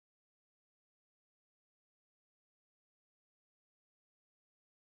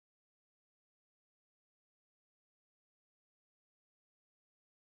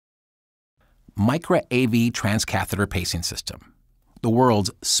Micra AV transcatheter pacing system, the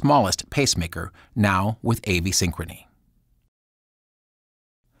world's smallest pacemaker, now with AV synchrony.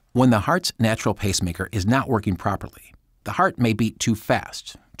 When the heart's natural pacemaker is not working properly, the heart may beat too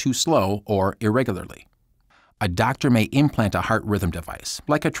fast, too slow, or irregularly. A doctor may implant a heart rhythm device,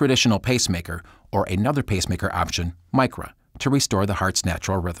 like a traditional pacemaker or another pacemaker option, Micra, to restore the heart's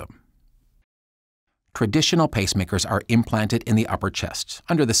natural rhythm. Traditional pacemakers are implanted in the upper chest,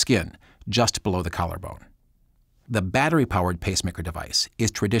 under the skin, just below the collarbone. The battery-powered pacemaker device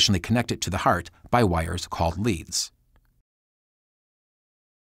is traditionally connected to the heart by wires called leads.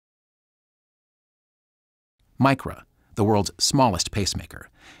 Micra, the world's smallest pacemaker,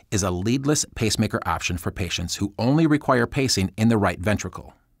 is a leadless pacemaker option for patients who only require pacing in the right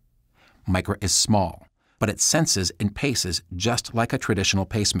ventricle. Micra is small, but it senses and paces just like a traditional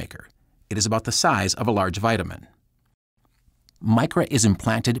pacemaker. It is about the size of a large vitamin. Micra is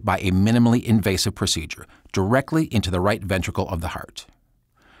implanted by a minimally invasive procedure directly into the right ventricle of the heart.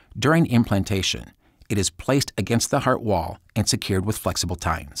 During implantation, it is placed against the heart wall and secured with flexible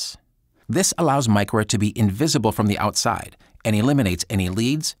tines. This allows Micra to be invisible from the outside and eliminates any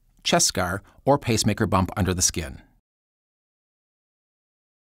leads, chest scar, or pacemaker bump under the skin.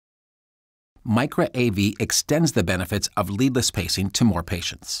 Micra AV extends the benefits of leadless pacing to more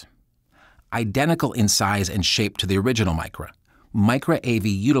patients. Identical in size and shape to the original Micra, Micra AV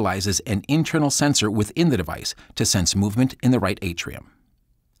utilizes an internal sensor within the device to sense movement in the right atrium.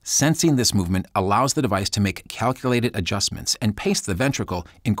 Sensing this movement allows the device to make calculated adjustments and pace the ventricle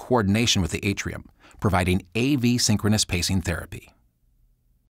in coordination with the atrium, providing AV synchronous pacing therapy.